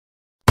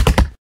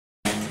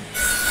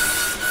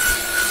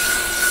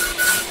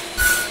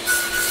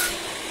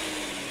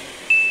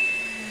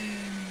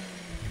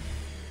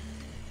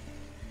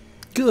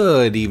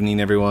Good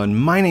evening, everyone.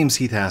 My name's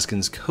Heath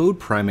Haskins, Code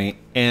Primate,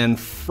 and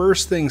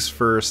first things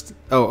first.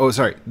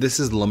 Sorry. This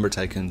is Lumber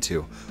Tycoon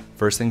 2.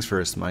 First things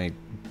first, my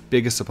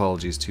biggest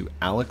apologies to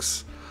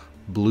Alex,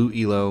 Blue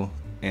Elo,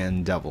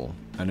 and Devil.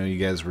 I know you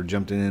guys were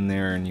jumping in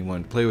there and you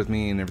wanted to play with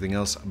me and everything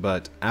else,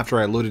 but after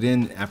I loaded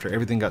in, after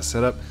everything got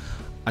set up,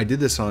 I did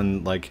this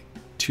on like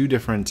two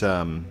different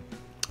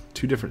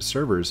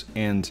servers,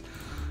 and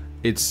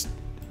it's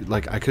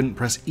like I couldn't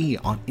press E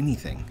on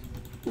anything.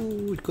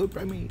 Ooh, Code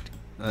Primate.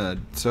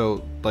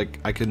 So, like,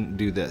 I couldn't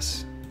do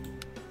this.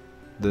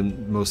 The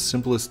most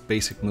simplest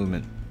basic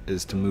movement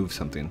is to move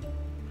something.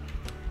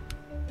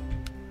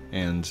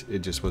 And it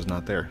just was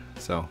not there.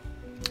 So,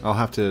 I'll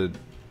have to,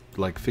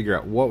 like, figure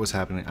out what was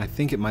happening. I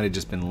think it might have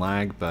just been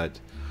lag, but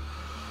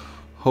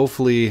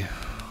hopefully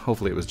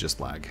it was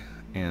just lag.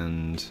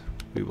 And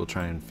we will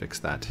try and fix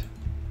that.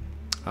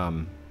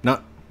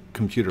 Not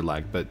computer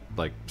lag, but,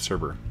 like,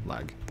 server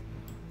lag.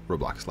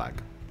 Roblox lag.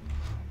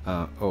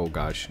 Oh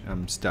gosh,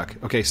 I'm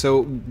stuck. Okay,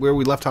 so where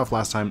we left off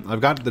last time, I've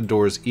got the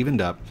doors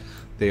evened up.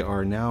 They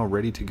are now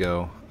ready to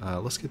go.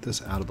 Let's get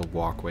this out of the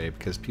walkway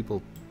because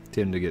people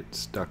tend to get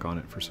stuck on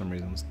it for some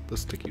reason.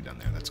 Let's stick you down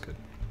there. That's good.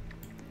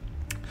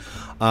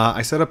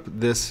 I set up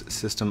this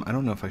system. I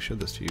don't know if I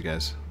showed this to you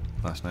guys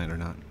last night or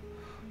not,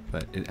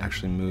 but it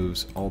actually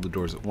moves all the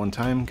doors at one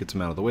time, gets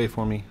them out of the way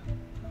for me.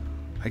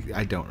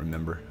 I don't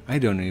remember. I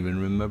don't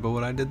even remember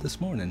what I did this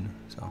morning.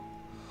 So,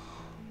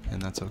 and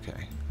that's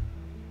okay.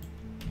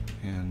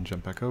 And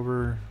jump back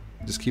over.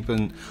 I'm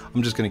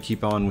just gonna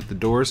keep on with the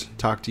doors,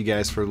 talk to you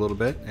guys for a little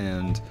bit,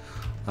 and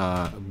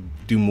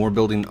do more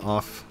building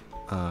off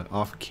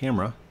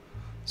camera,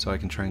 so I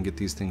can try and get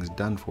these things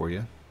done for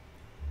you.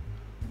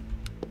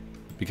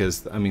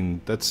 Because I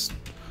mean, that's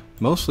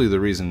mostly the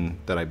reason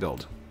that I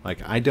build.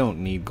 Like, I don't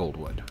need gold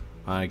wood.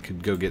 I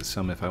could go get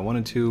some if I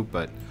wanted to,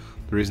 but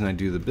the reason I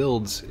do the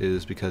builds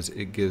is because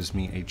it gives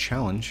me a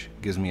challenge,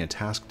 gives me a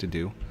task to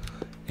do,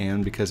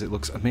 and because it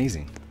looks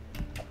amazing.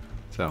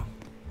 So,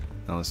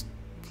 now let's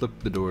flip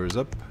the doors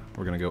up.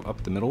 We're going to go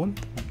up the middle one.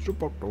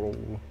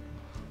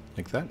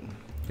 Like that.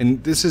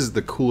 And this is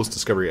the coolest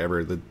discovery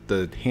ever.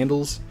 The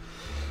handles,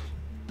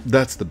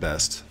 that's the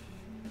best.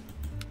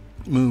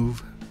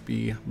 Move,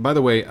 B. By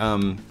the way,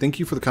 thank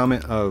you for the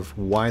comment of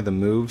why the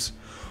moves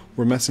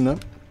were messing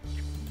up.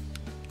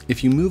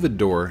 If you move a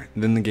door,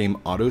 then the game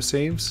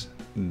auto-saves.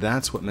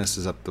 That's what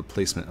messes up the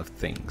placement of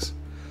things.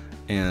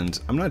 And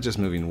I'm not just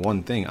moving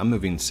one thing, I'm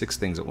moving 6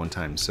 things at one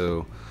time.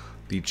 So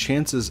the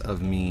chances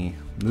of me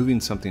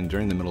moving something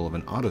during the middle of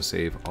an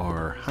autosave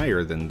are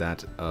higher than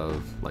that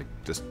of like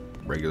just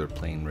regular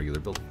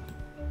building.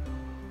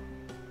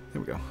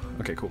 There we go.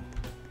 Okay, cool.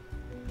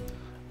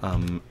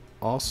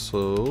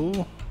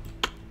 Also,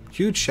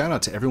 huge shout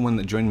out to everyone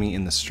that joined me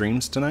in the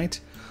streams tonight.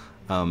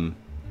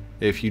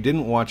 If you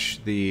didn't watch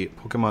the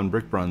Pokemon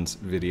Brick Bronze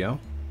video,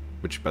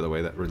 which by the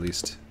way that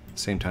released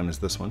same time as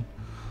this one,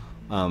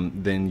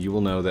 then you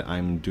will know that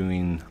I'm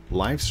doing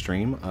live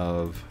stream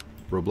of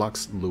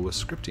Roblox Lua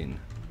scripting.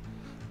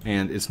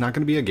 And it's not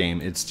going to be a game,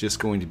 it's just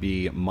going to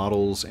be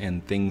models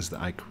and things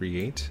that I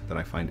create that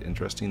I find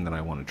interesting that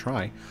I want to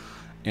try.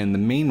 And the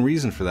main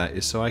reason for that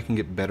is so I can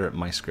get better at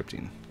my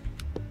scripting.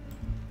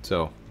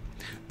 So,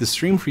 the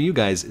stream for you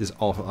guys is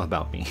all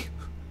about me.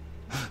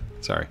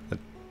 Sorry, that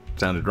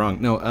sounded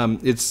wrong. No,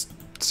 it's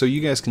so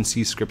you guys can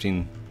see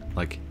scripting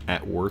like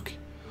at work.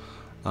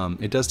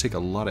 It does take a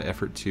lot of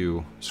effort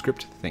to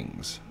script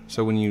things.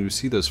 So when you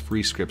see those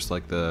free scripts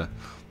like the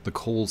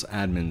Cole's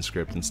admin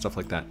script and stuff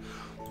like that,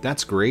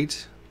 that's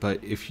great,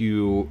 but if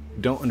you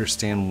don't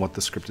understand what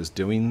the script is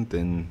doing,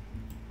 then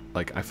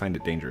like I find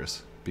it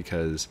dangerous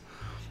because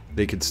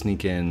they could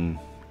sneak in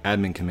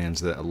admin commands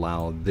that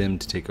allow them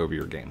to take over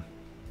your game.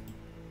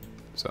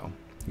 So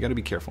you gotta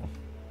be careful.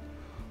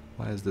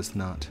 Why is this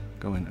not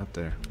going up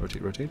there?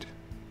 Rotate, rotate.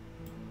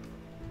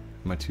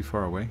 Am I too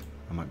far away?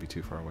 I might be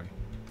too far away.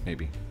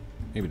 Maybe.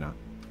 Maybe not.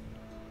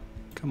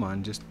 Come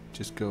on, just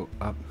go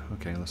up.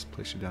 Okay, let's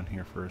place you down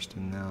here first,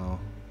 and now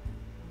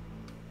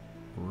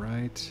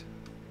right.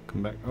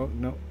 Come back. Oh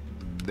no,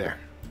 there.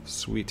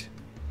 Sweet.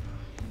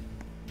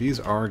 These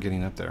are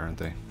getting up there, aren't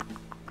they?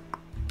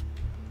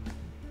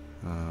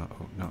 Oh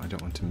no, I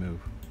don't want to move.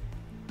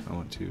 I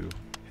want to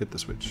hit the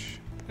switch.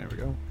 There we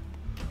go.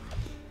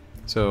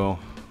 So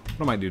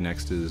what I might do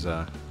next is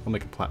I'll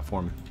make a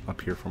platform up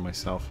here for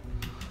myself,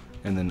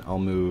 and then I'll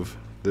move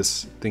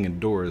this thing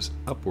indoors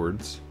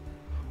upwards.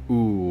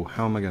 Ooh,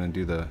 how am I going to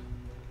do the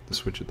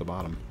switch at the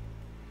bottom?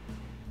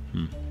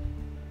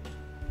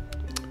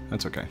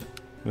 That's okay.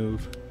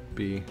 Move,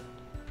 B.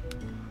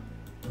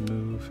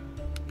 Move,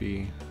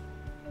 B.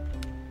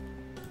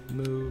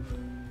 Move,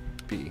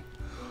 B.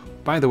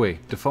 By the way,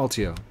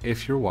 Defaultio,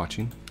 if you're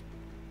watching,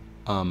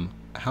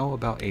 how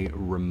about a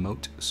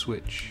remote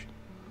switch?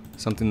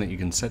 Something that you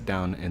can set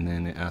down and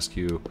then it asks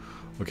you,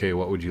 okay,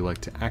 what would you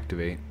like to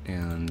activate?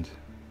 And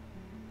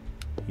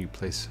you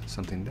place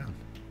something down.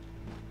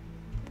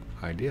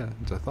 Idea,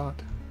 it's a thought.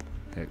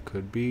 It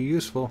could be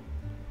useful.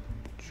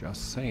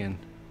 Just saying.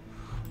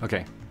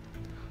 Okay,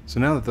 So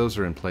now that those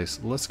are in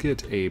place, let's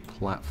get a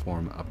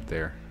platform up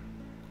there.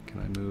 Can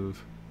I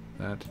move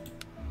that?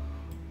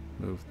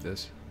 Move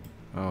this?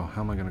 Oh, how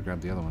am I going to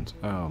grab the other ones?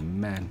 Oh,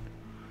 man.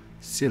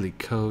 Silly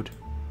code.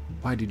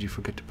 Why did you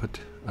forget to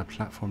put a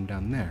platform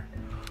down there?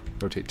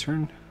 Rotate,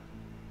 turn.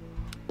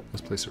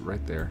 Let's place it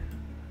right there.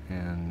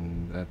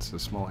 And that's a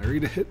small area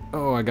to hit.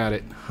 Oh, I got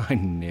it. I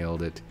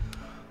nailed it.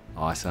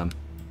 Awesome.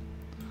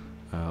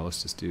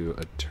 Let's just do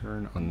a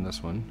turn on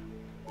this one.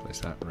 Place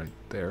that right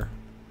there.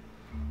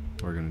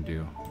 We're going to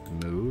do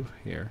move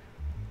here.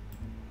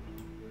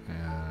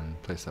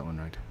 And place that one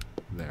right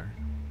there.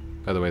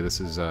 By the way, this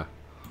is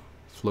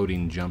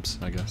floating jumps,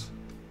 I guess.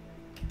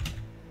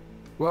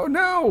 Whoa,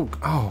 no!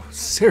 Oh,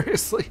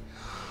 seriously?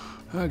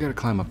 I gotta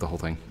climb up the whole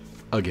thing.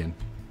 Again.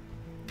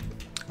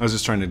 I was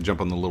just trying to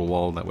jump on the little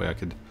wall, that way I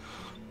could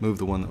move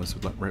the one that was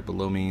right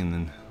below me and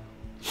then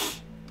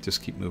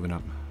just keep moving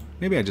up.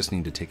 Maybe I just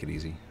need to take it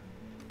easy.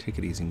 Take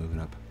it easy moving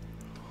up.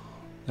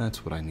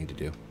 That's what I need to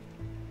do.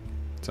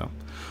 So,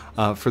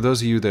 for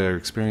those of you that are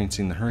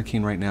experiencing the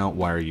hurricane right now,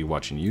 why are you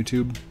watching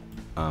YouTube?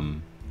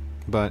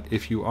 But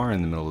if you are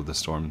in the middle of the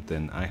storm,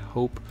 then I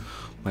hope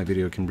my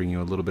video can bring you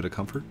a little bit of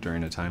comfort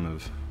during a time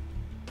of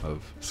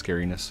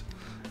scariness.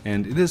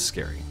 And it is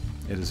scary.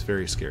 It is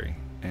very scary.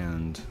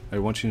 And I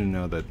want you to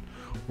know that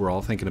we're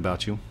all thinking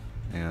about you,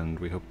 and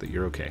we hope that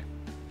you're okay.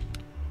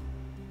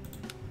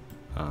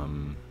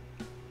 Hang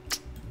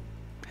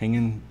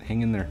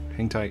in there.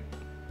 Hang tight.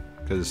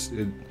 Because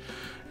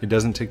it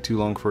doesn't take too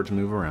long for it to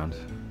move around.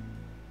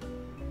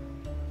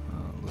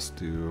 Let's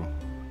do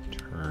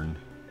turn.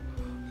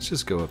 Let's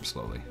just go up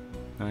slowly.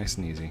 Nice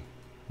and easy.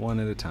 One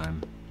at a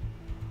time.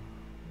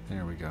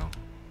 There we go.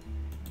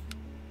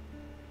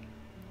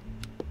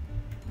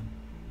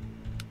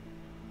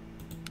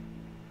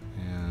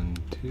 And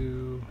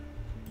two.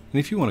 And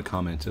if you want to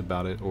comment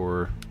about it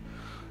or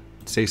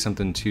say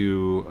something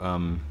to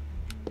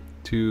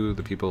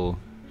the people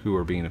who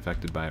are being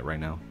affected by it right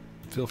now,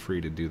 feel free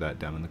to do that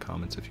down in the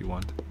comments if you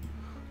want.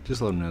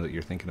 Just let them know that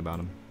you're thinking about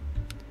them.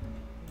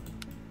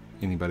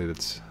 Anybody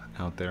that's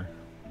out there.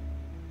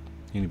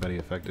 Anybody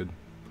affected.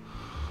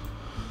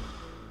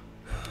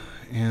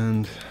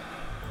 And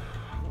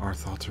our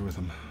thoughts are with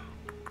them.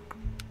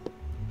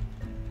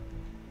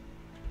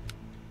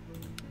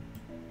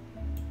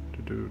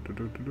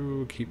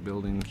 Keep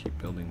building, keep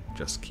building.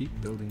 Just keep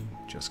building,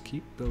 just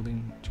keep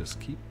building, just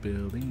keep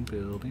building,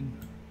 building.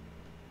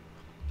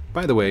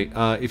 By the way,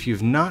 if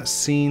you've not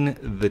seen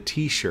the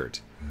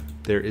t-shirt,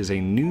 there is a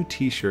new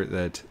t-shirt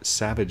that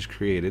Savage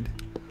created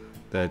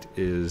that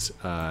is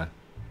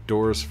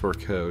Doors for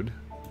Code,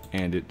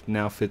 and it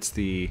now fits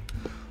the...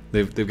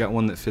 They've got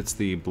one that fits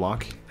the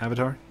block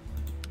avatar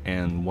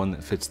and one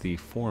that fits the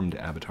formed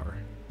avatar.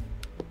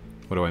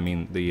 What do I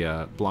mean?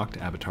 The blocked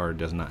avatar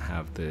does not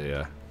have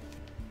the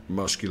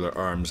muscular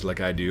arms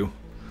like I do.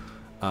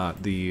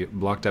 The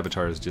blocked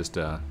avatar is just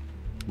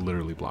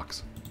literally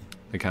blocks.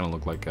 They kind of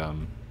look like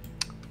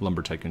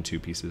Lumber Tycoon 2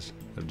 pieces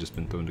that have just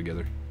been thrown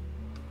together.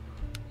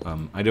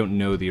 I don't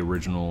know the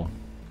original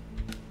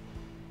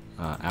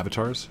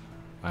avatars.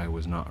 I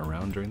was not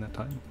around during that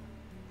time.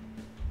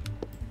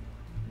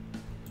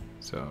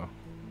 So,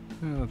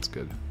 yeah, that's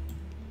good.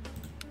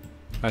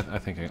 I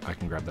think I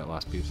can grab that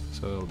last piece,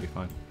 so it'll be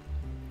fine.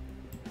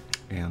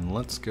 And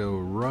let's go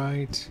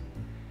right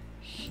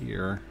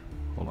here.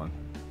 Hold on.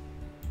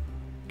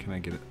 Can I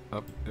get it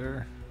up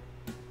there?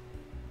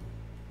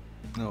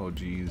 Oh,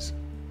 geez.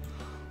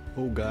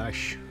 Oh,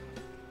 gosh.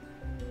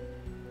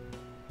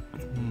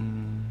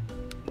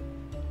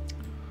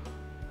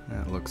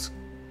 That looks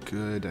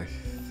good, I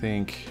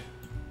think.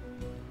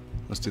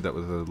 Let's do that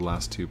with the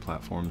last two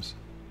platforms.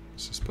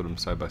 Let's just put them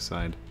side by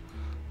side.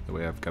 That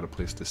way I've got a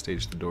place to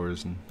stage the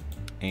doors and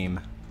aim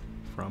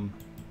from.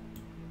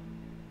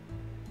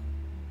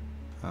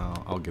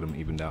 I'll get them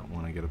evened out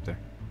when I get up there.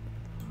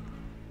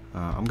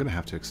 I'm going to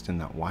have to extend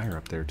that wire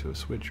up there to a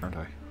switch, aren't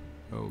I?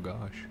 Oh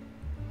gosh.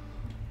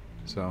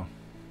 So,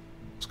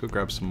 let's go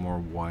grab some more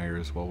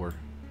wires while we're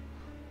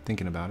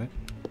thinking about it.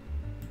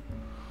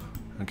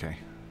 Okay,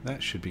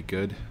 that should be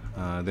good.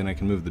 Then I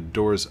can move the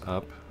doors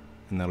up,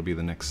 and that'll be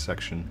the next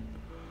section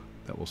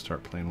that we'll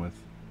start playing with.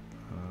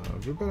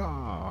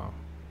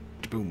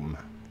 Boom.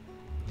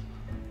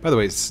 By the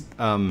way,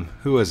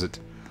 who is it?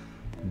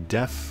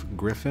 Def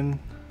Griffin?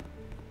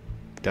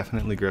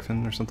 Definitely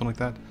Griffin or something like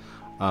that.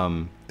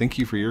 Thank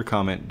you for your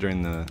comment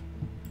during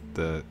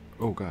the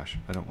oh gosh,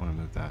 I don't want to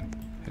move that.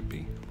 Hit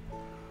B.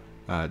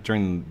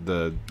 During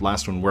the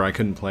last one where I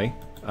couldn't play,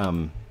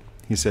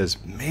 he says,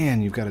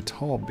 "Man, you've got a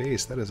tall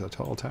base. That is a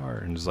tall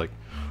tower," and just like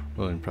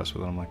really impressed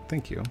with it. I'm like,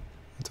 "Thank you.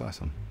 That's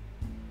awesome."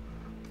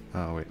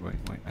 Oh wait.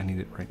 I need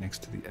it right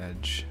next to the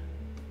edge.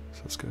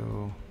 So let's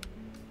go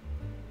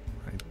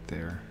right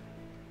there.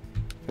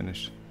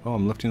 Finished. Oh,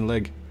 I'm lifting a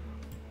leg.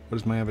 What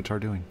is my avatar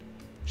doing?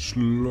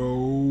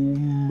 Slow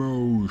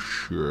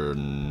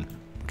motion.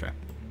 Okay.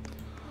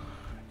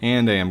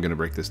 And I am going to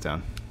break this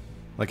down.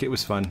 Like, it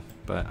was fun,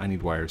 but I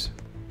need wires.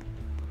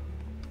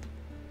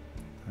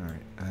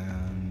 Alright,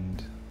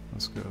 and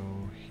let's go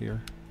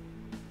here.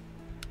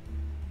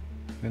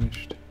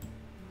 Finished.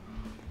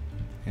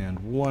 And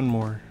one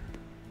more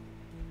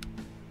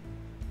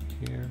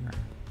here.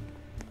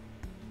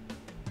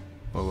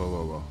 Whoa, whoa,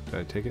 whoa, whoa. Did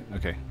I take it?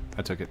 Okay,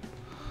 I took it.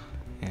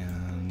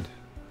 And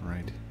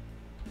right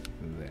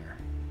there.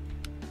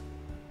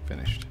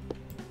 Finished.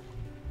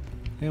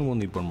 And we'll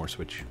need one more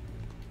switch.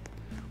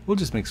 We'll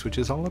just make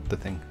switches all up the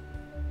thing.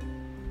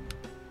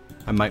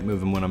 I might move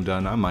them when I'm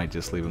done. I might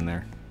just leave them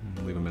there.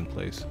 Leave them in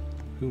place.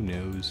 Who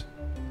knows?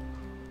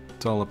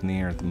 It's all up in the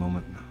air at the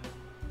moment.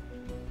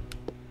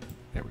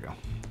 There we go.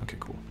 Okay,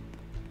 cool.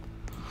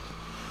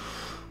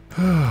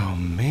 Oh,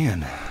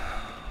 man.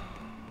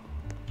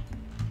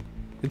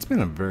 It's been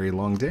a very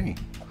long day.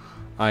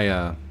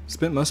 I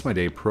spent most of my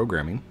day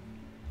programming.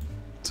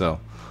 So,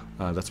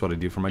 that's what I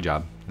do for my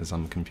job, is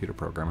I'm a computer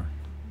programmer.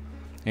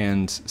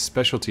 And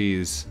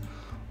specialties,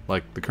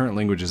 like the current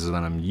languages that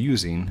I'm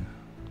using,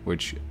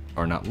 which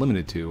are not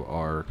limited to,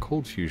 are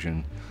Cold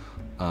Fusion,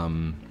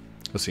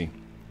 let's see,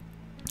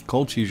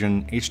 Cold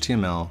Fusion,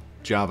 HTML,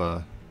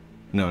 Java,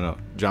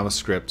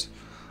 JavaScript,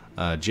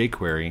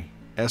 jQuery,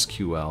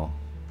 SQL,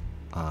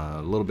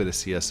 a little bit of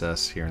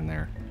CSS here and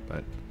there,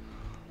 but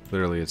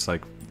literally it's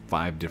like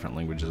 5 different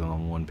languages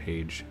on one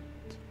page.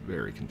 It's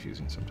very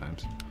confusing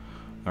sometimes.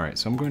 Alright,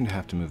 so I'm going to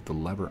have to move the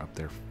lever up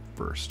there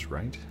first,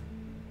 right?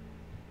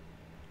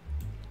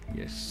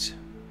 Yes.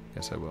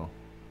 Yes, I will.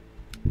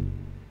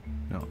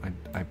 No,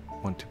 I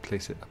want to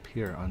place it up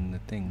here on the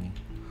thing.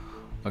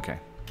 Okay,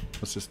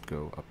 let's just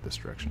go up this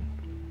direction.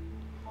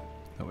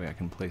 That way I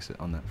can place it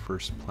on that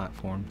first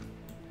platform.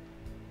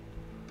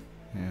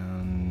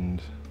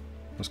 And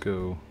let's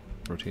go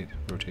rotate,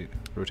 rotate,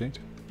 rotate.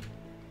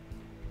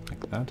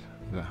 Like that.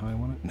 Is that how I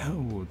want it?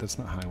 No, that's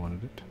not how I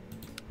wanted it.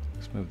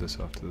 Let's move this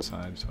off to the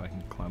side so I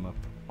can climb up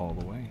all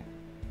the way.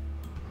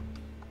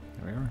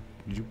 There we are.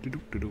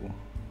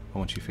 I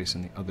want you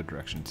facing the other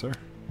direction, sir.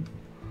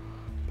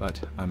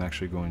 But I'm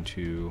actually going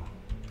to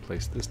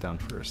place this down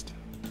first.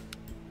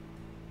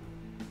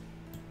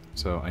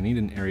 So I need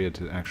an area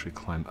to actually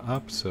climb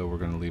up, so we're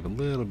going to leave a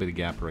little bit of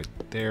gap right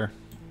there.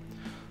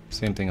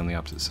 Same thing on the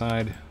opposite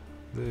side.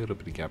 Little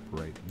bit of gap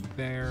right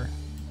there.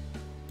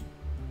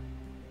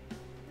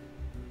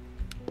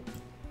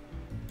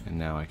 And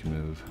now I can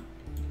move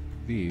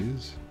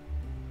these.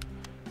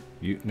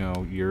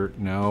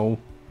 No.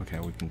 Okay,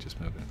 we can just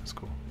move it. That's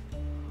cool.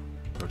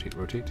 Rotate,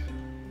 rotate.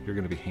 You're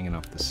going to be hanging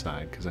off the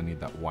side because I need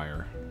that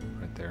wire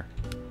right there.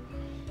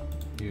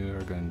 You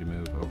are going to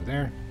move over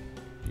there.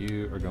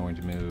 You are going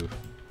to move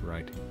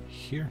right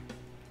here.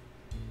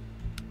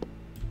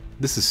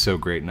 This is so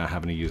great not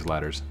having to use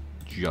ladders.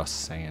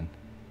 Just saying.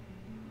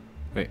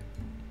 Wait.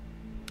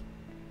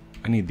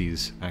 I need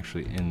these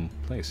actually in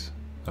place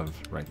of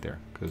right there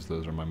because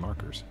those are my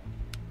markers.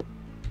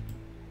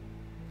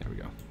 There we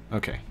go.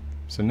 Okay.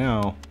 So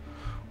now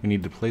we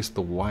need to place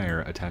the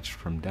wire attached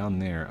from down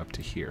there up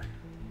to here.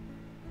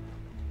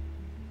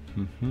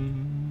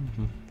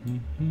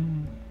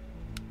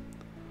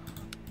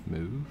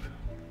 Move.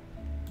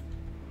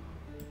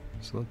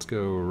 So let's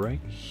go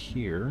right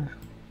here.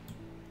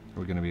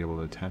 We're going to be able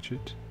to attach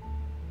it.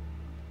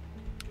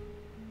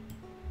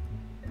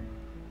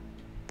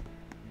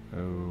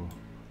 Oh,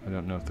 I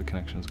don't know if the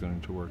connection is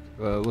going to work.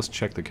 Let's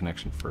check the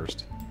connection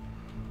first.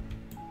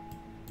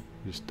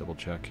 Just double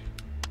check.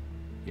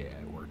 Yeah,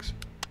 it works.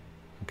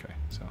 Okay,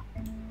 so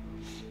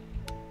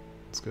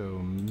let's go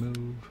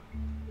move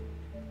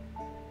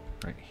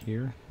right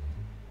here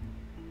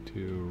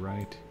to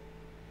right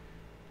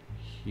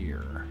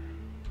here.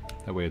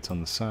 That way it's on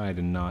the side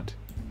and not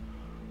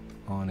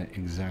on it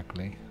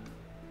exactly.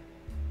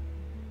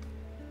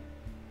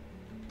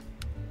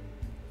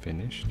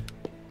 Finished.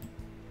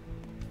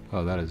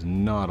 Oh, that is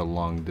not a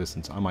long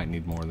distance. I might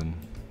need more than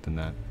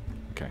that.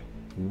 Okay.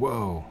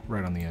 Whoa,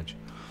 right on the edge.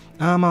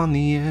 I'm on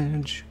the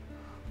edge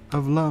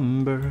of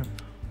lumber.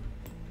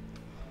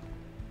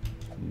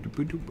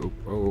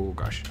 Oh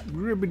gosh.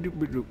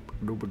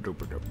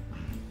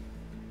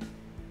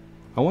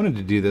 I wanted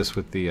to do this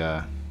with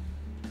the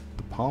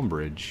palm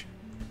bridge.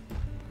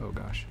 Oh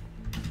gosh.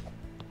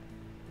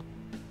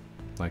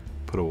 Like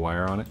put a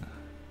wire on it.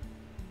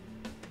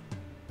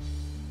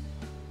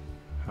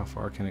 How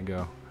far can it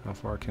go? How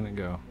far can it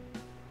go?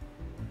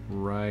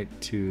 Right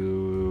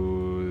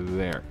to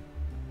there.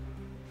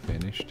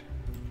 Finished.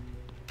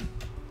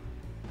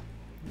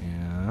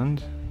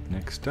 And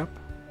next up,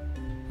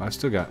 I've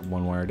still got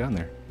one wire down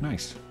there.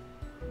 Nice.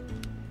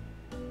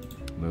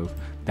 Move.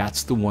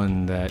 That's the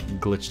one that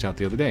glitched out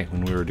the other day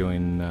when we were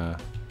doing the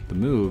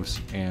moves,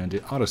 and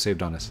it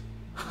auto-saved on us.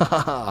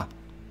 Ha!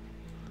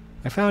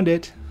 I found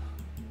it.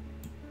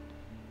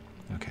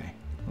 Okay,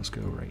 let's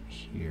go right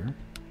here.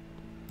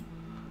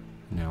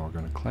 Now we're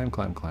going to climb,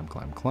 climb, climb,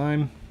 climb,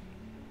 climb.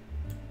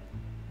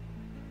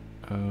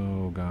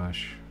 Oh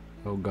gosh.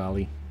 Oh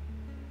golly.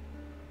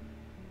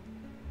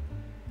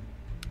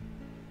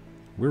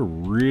 We're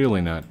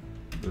really not...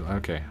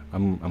 Okay,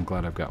 I'm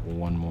glad I've got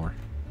one more.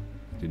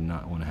 I did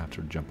not want to have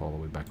to jump all the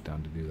way back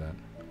down to do that.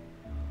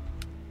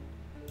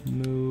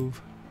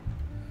 Move.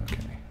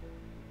 Okay.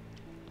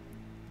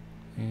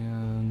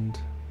 And...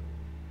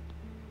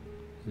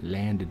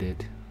 landed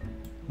it.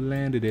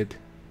 Landed it.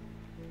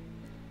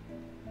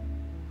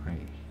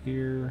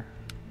 here.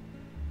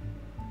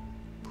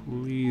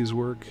 Please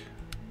work.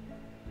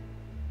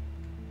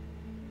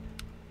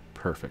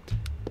 Perfect.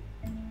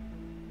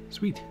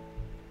 Sweet.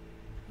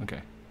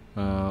 Okay.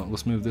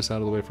 Let's move this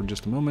out of the way for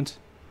just a moment.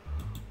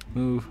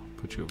 Move.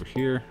 Put you over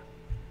here.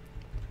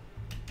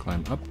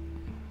 Climb up.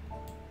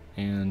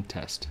 And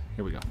test.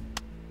 Here we go.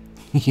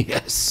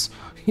 Yes!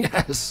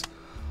 Yes!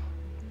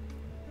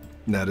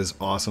 That is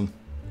awesome.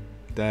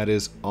 That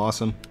is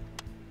awesome.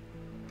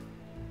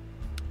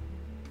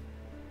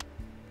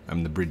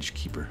 I'm the bridge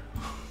keeper.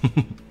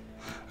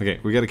 Okay,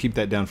 we got to keep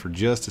that down for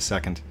just a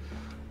second.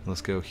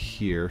 Let's go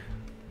here.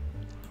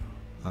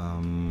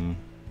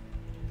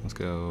 Let's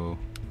go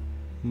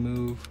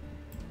move.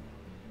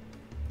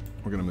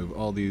 We're going to move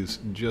all these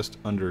just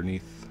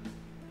underneath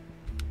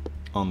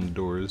on the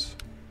doors.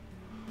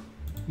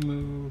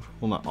 Move.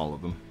 Well, not all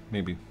of them.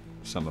 Maybe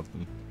some of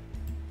them.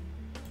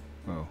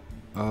 Oh.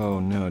 Oh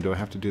no, do I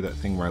have to do that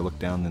thing where I look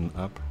down then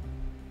up?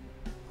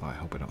 Oh, I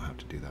hope I don't have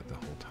to do that the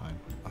whole time.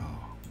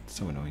 Oh, it's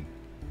so annoying.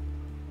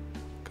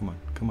 Come on,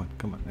 come on,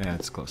 come on. Yeah,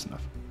 it's close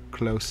enough.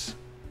 Close.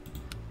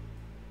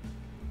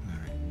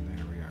 Alright,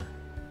 there we are.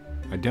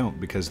 I don't,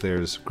 because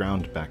there's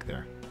ground back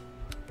there.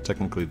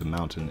 Technically the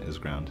mountain is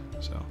ground,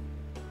 so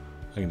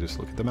I can just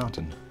look at the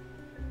mountain.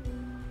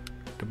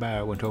 The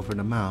bear went over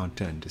the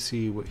mountain to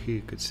see what he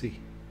could see.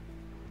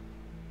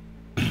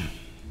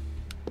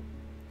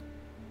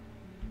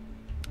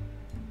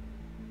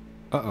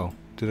 Uh-oh,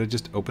 did I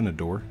just open a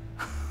door?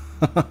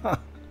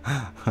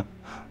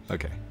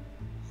 Okay,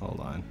 hold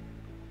on.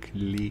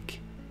 Click.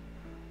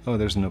 Oh,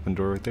 there's an open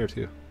door right there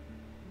too.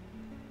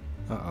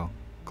 Uh-oh,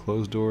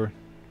 closed door,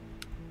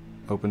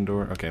 open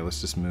door. Okay,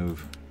 let's just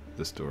move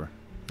this door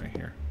right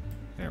here.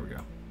 There we go.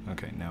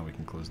 Okay, now we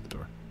can close the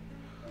door.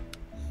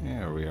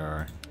 There we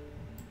are.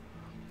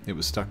 It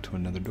was stuck to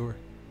another door.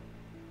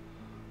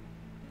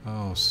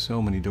 Oh,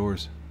 so many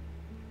doors.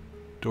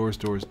 Doors,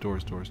 doors,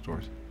 doors, doors,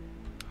 doors.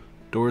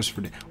 Doors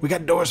for days. We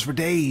got doors for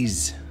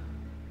days.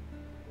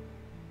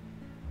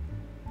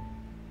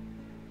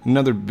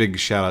 Another big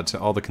shout out to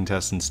all the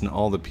contestants and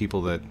all the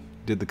people that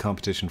did the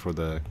competition for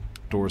the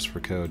Doors for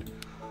Code.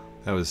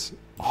 That was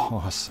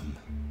awesome.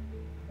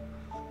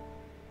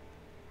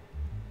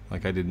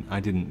 Like I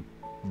didn't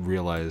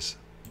realize.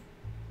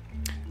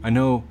 I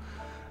know,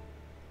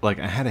 like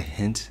I had a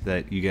hint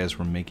that you guys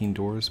were making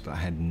doors, but I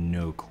had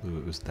no clue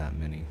it was that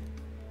many.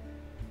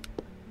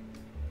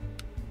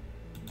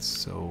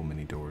 So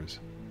many doors.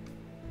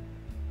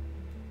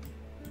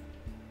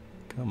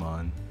 Come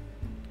on.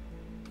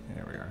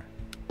 There we are.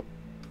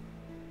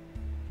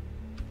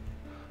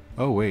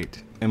 Oh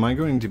wait, am I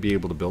going to be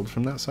able to build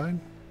from that side?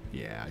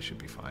 Yeah, I should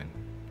be fine.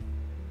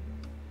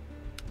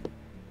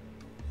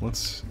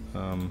 Let's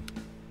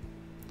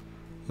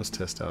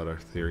test out our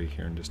theory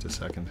here in just a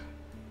second,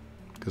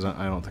 because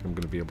I don't think I'm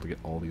going to be able to get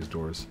all these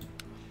doors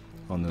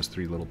on those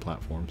three little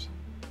platforms.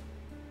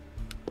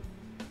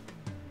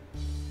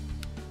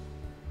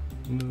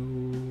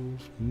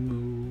 Move,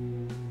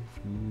 move,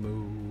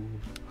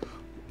 move,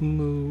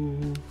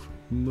 move,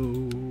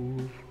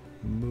 move,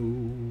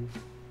 move,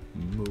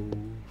 move.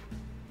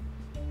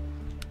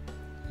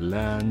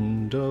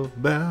 Land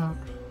of bear,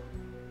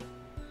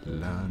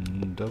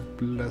 land of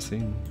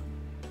blessing.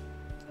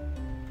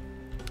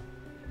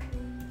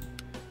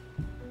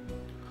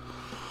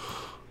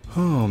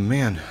 Oh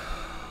man.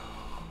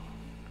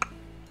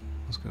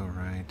 Let's go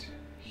right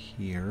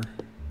here.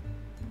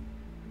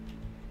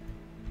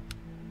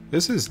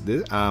 This is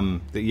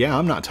yeah,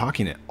 I'm not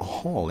talking at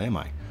all, am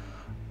I?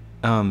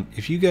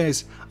 If you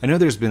guys, I know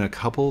there's been a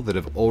couple that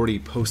have already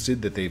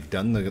posted that they've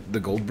done the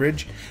gold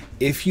bridge.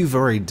 If you've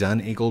already done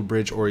a gold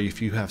bridge, or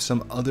if you have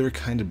some other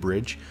kind of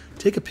bridge,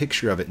 take a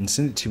picture of it and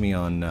send it to me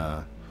on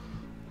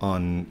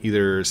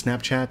either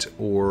Snapchat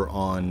or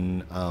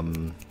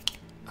on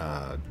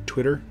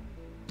Twitter,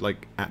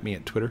 like at me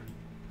at Twitter.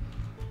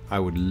 I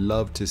would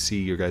love to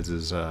see your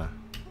guys'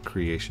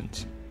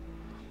 creations.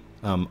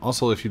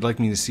 Also, if you'd like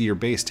me to see your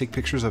base, take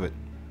pictures of it.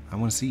 I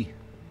want to see.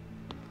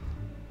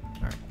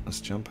 Alright,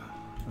 let's jump.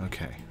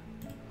 Okay.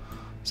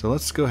 So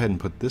let's go ahead and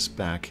put this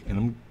back, and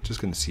I'm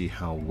just going to see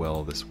how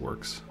well this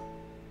works.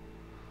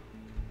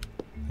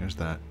 There's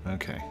that.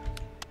 Okay.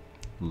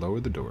 Lower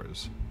the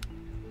doors.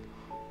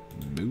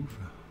 Move.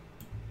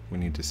 We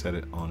need to set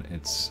it on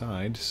its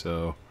side,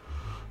 so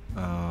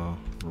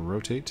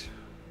rotate,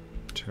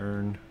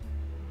 turn,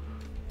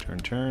 turn,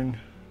 turn,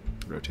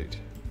 rotate.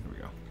 There we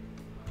go.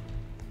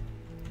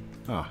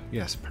 Ah,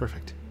 yes,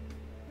 perfect.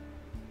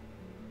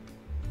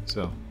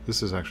 So,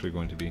 this is actually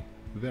going to be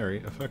very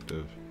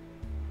effective.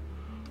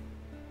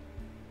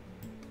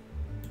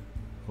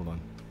 Hold on.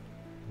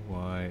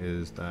 Why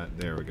is that?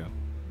 There we go.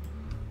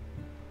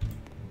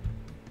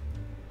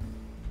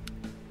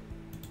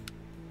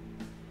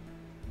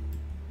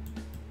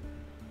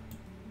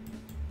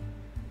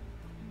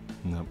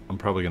 No, I'm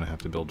probably going to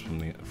have to build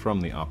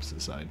from the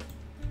opposite side.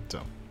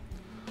 So,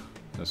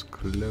 let's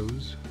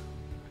close.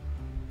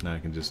 Now I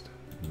can just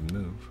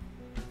move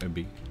a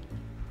beat,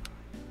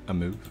 a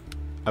move,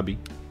 a beat,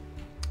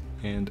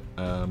 and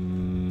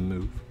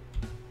move.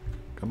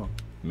 Come on,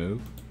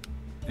 move,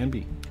 and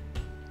B.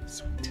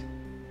 Sweet.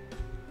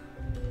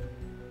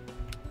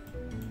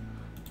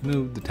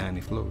 Move the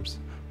tiny floors.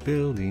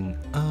 Building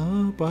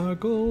up our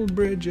gold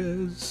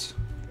bridges.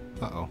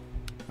 Uh-oh,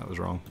 that was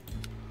wrong.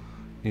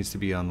 Needs to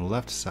be on the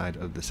left side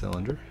of the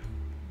cylinder.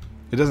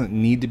 It doesn't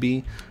need to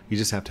be, you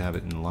just have to have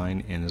it in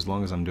line, and as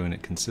long as I'm doing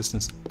it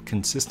consistently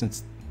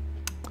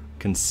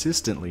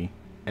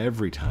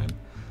every time,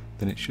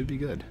 then it should be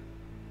good.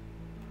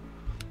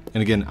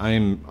 And again,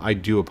 I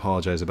do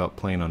apologize about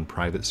playing on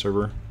private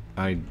server.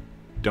 I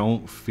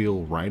don't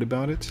feel right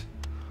about it,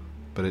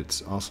 but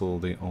it's also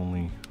the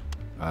only...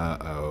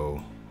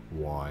 Uh-oh.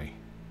 Why?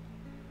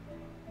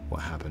 What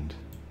happened?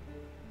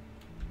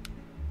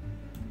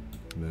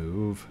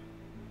 Move.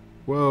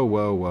 Whoa,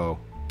 whoa, whoa.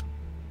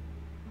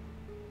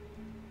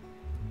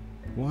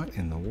 What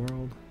in the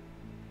world?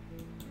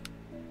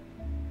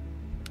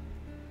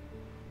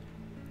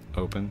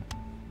 Open.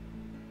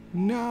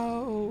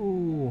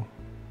 No!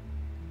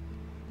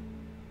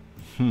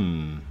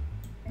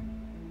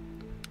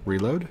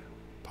 Reload?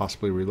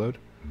 Possibly reload?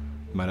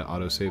 Might have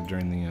auto-saved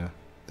during the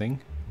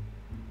thing.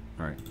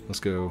 Alright,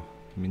 let's go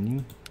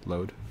menu,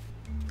 load.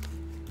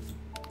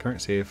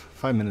 Current save,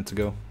 5 minutes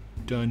ago.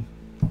 Done.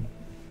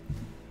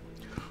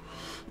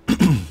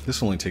 This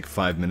will only take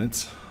 5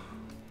 minutes.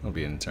 That'll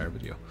be an entire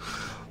video.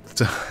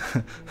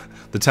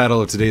 The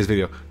title of today's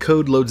video,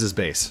 Code Loads His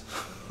Base.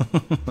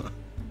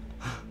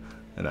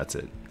 And that's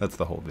it. That's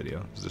the whole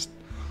video. Just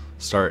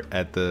start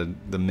at the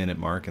minute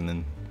mark and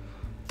then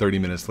 30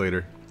 minutes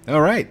later.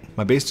 Alright,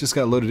 my base just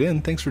got loaded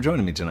in. Thanks for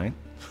joining me tonight.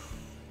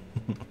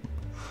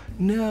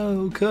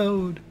 No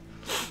code.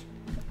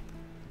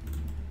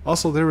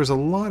 Also, there was a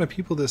lot of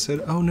people that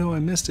said, "Oh no, I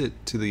missed it,"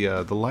 to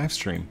the live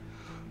stream.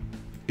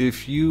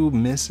 If you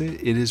miss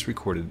it, it is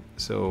recorded,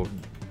 so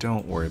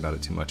don't worry about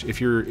it too much.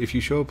 If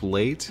you show up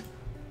late,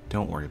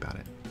 don't worry about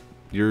it.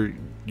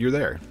 You're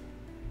there.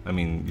 I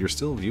mean, you're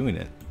still viewing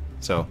it.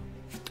 So,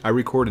 I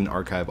record and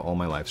archive all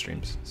my live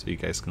streams, so you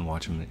guys can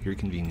watch them at your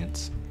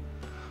convenience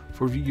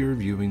for your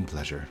viewing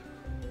pleasure.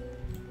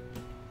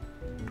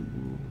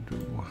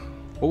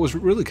 What was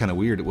really kind of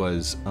weird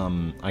was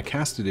I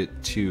casted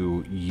it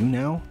to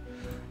YouNow,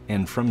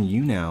 and from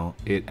YouNow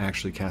it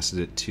actually casted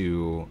it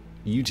to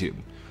YouTube.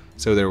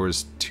 So there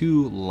was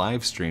 2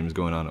 live streams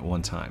going on at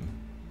one time.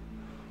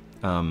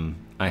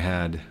 I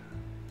had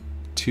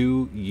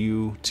 2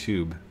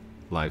 YouTube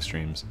live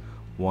streams,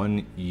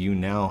 1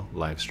 YouNow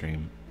live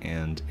stream,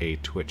 and a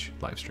Twitch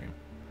live stream.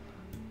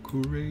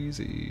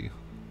 Crazy.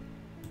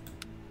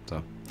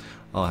 So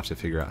I'll have to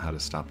figure out how to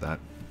stop that.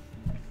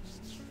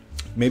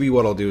 Maybe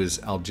what I'll do is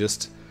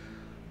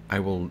I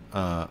will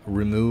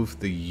remove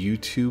the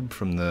YouTube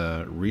from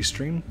the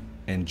restream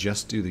and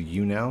just do the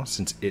YouNow,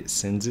 since it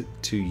sends it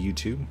to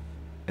YouTube,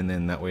 and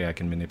then that way I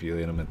can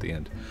manipulate them at the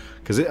end.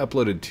 Because it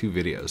uploaded 2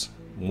 videos,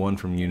 one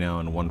from YouNow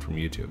and one from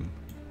YouTube.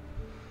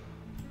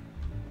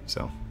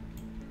 So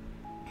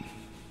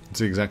it's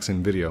the exact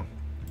same video.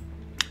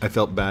 I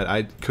felt bad.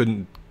 I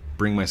couldn't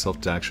bring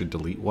myself to actually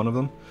delete one of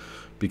them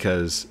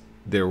because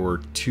there were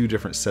 2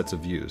 different sets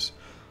of views.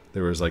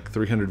 There was like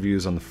 300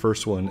 views on the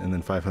first one and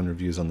then 500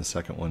 views on the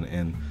second one,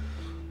 and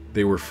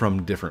they were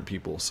from different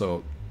people.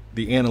 So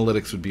the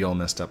analytics would be all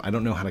messed up. I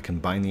don't know how to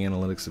combine the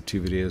analytics of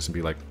 2 videos and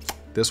be like,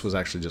 this was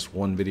actually just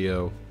 1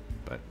 video.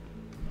 But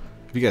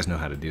if you guys know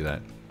how to do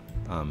that,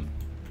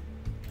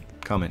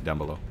 comment down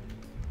below.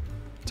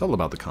 It's all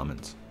about the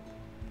comments.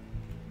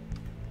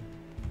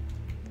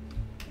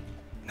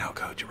 No,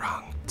 Code, you're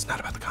wrong. It's not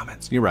about the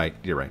comments. You're right.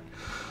 You're right.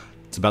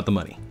 It's about the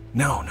money.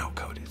 No,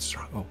 Code, it's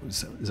wrong. Oh,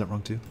 is that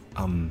wrong too?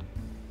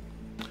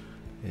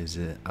 Is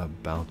it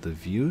about the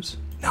views?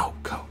 No,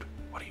 Code.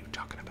 What are you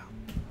talking about?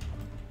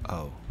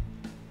 Oh.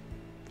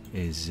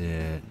 Is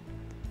it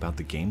about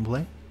the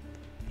gameplay?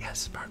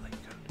 Yes, partly,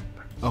 Code.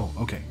 Oh,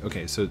 okay.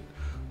 Okay, so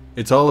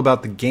it's all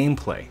about the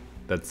gameplay.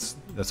 That's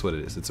what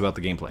it is. It's about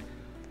the gameplay.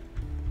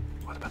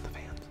 What about the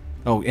fans?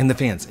 Oh, and the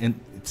fans. And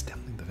it's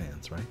definitely the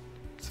fans, right?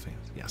 It's the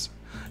fans. Yes.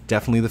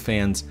 Definitely the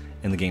fans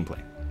and the gameplay.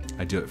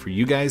 I do it for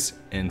you guys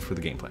and for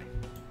the gameplay.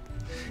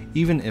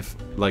 Even if,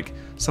 like,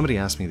 somebody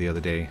asked me the other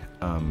day,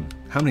 how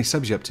many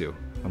subs you up to?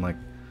 I'm like,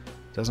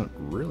 doesn't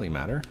really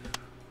matter.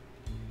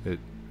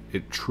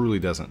 It truly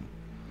doesn't.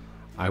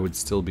 I would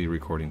still be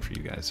recording for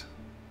you guys.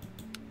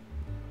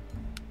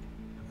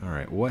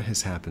 Alright, what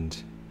has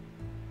happened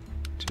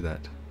to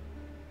that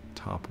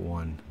top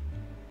one?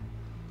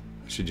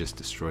 I should just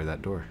destroy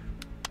that door.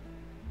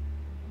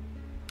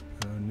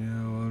 Oh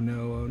no, oh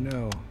no, oh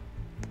no.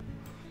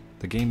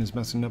 The game is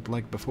messing up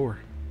like before.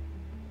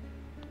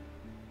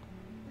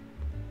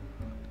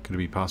 Could it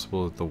be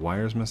possible that the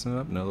wire's messing it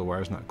up? No, the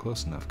wire's not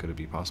close enough. Could it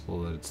be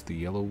possible that it's the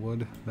yellow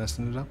wood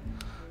messing it up?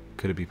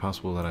 Could it be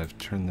possible that I've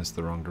turned this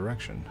the wrong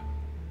direction?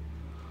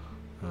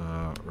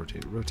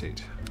 Rotate,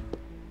 rotate.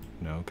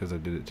 No, because I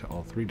did it to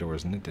all 3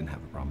 doors and it didn't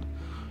have a problem.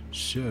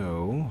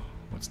 So,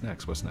 what's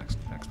next? What's next?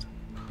 Next.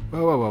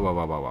 Whoa, whoa, whoa, whoa,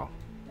 whoa, whoa, whoa.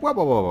 Whoa,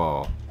 whoa, whoa,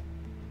 whoa.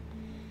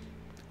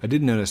 I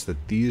did notice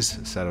that these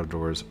shadow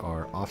doors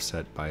are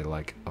offset by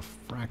like a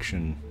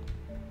fraction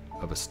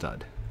of a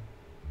stud.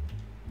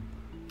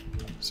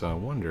 So I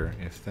wonder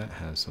if that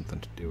has something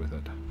to do with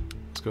it.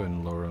 Let's go ahead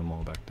and lower them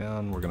all back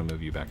down. We're going to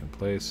move you back in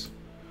place.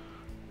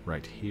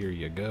 Right here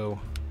you go.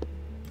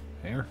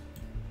 There.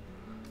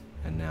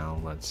 And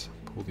now let's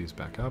pull these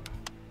back up.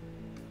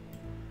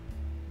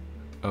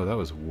 Oh, that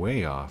was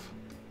way off.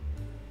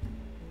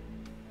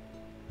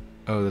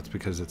 Oh, that's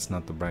because it's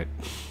not the right...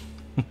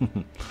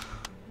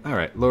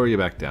 Alright, lower you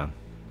back down.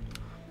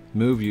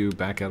 Move you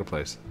back out of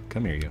place.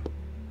 Come here, you.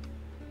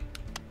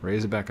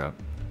 Raise it back up.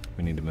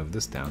 We need to move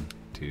this down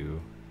to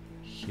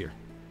here.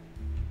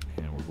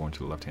 And we're going to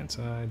the left-hand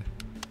side.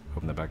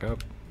 Open that back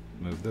up.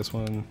 Move this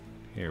one.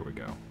 Here we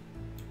go.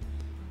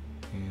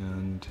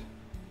 And...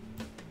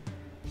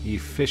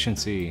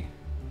 efficiency.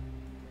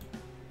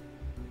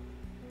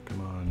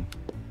 Come on.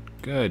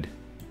 Good.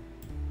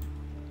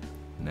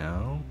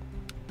 Now,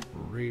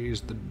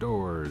 raise the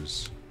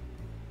doors.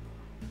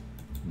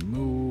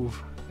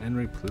 Move and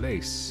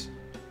replace.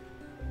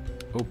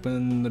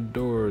 Open the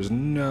doors.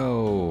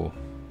 No.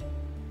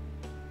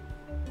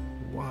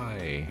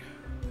 Why?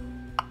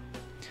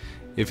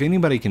 If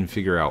anybody can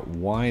figure out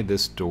why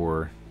this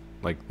door,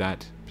 like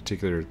that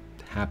particular,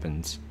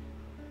 happens,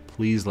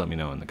 please let me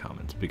know in the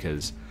comments,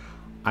 because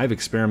I've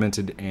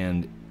experimented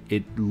and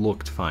it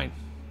looked fine.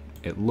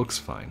 It looks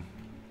fine.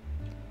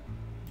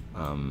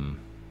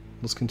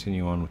 Let's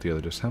continue on with the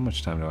other doors. How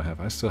much time do I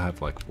have? I still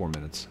have like 4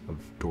 minutes of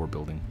door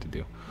building to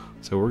do.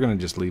 So we're going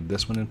to just leave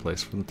this one in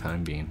place for the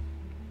time being.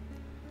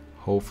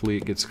 Hopefully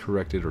it gets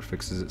corrected or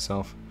fixes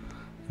itself.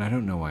 And I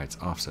don't know why it's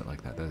offset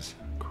like that. That's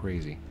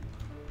crazy.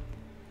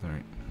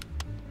 Alright.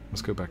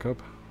 Let's go back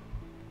up.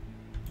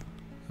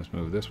 Let's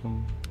move this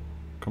one.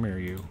 Come here,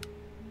 you.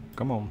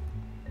 Come on.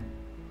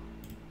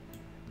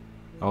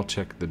 I'll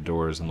check the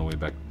doors on the way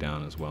back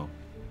down as well.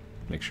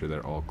 Make sure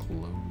they're all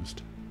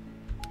closed.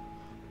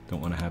 Don't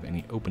want to have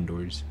any open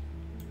doors.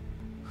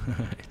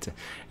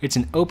 It's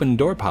an open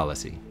door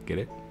policy. Get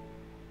it?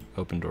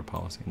 Open door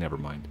policy. Never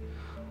mind.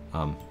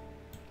 My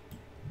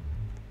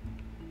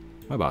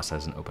boss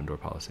has an open door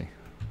policy.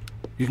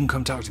 You can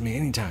come talk to me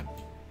anytime.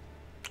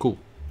 Cool.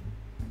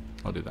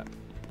 I'll do that.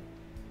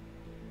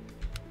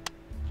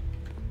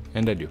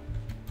 And I do.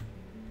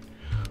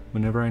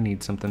 Whenever I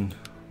need something,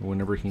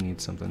 whenever he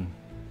needs something.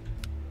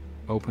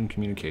 Open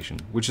communication,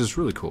 which is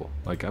really cool.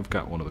 Like, I've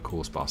got one of the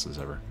coolest bosses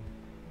ever.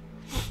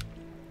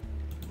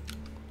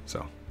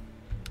 So,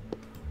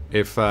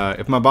 if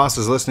my boss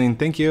is listening,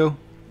 thank you.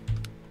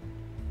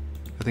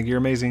 I think you're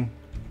amazing.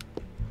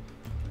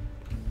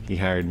 He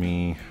hired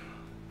me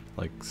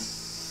like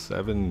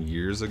 7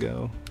 years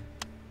ago.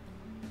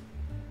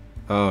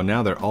 Oh,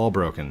 now they're all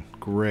broken.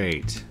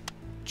 Great.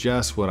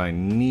 Just what I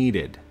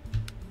needed.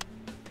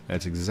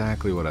 That's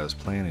exactly what I was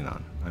planning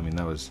on. I mean,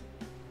 that was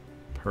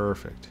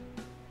perfect.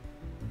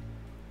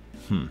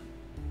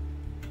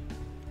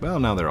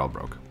 Well, now they're all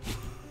broke.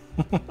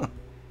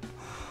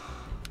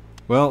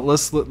 Well,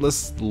 let's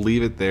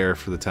leave it there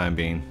for the time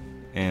being,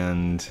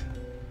 and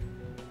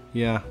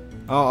yeah,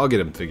 I'll get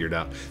them figured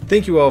out.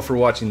 Thank you all for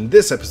watching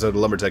this episode of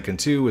Lumber Tycoon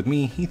 2 with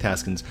me, Heath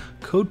Haskins,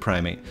 Code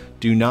Primate.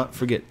 Do not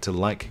forget to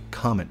like,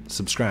 comment,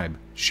 subscribe,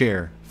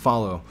 share,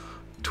 follow,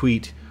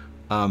 tweet,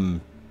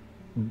 become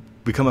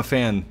a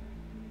fan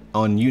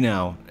on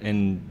YouNow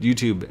and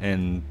YouTube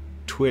and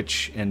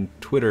Twitch and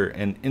Twitter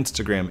and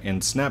Instagram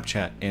and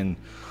Snapchat, and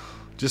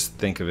just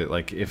think of it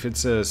like, if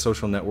it's a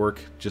social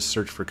network, just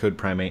search for Code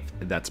Primate.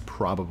 That's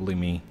probably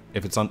me.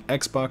 If it's on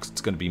Xbox,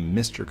 it's going to be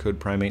Mr. Code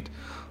Primate.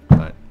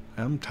 But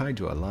I'm tied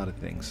to a lot of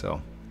things,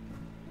 so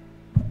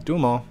do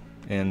them all,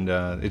 and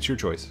it's your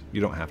choice. You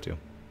don't have to.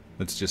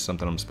 It's just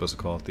something I'm supposed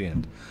to call at the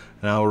end.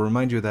 And I will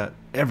remind you of that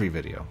every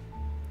video.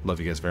 Love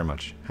you guys very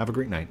much. Have a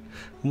great night,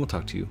 and we'll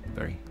talk to you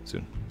very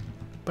soon.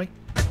 Bye.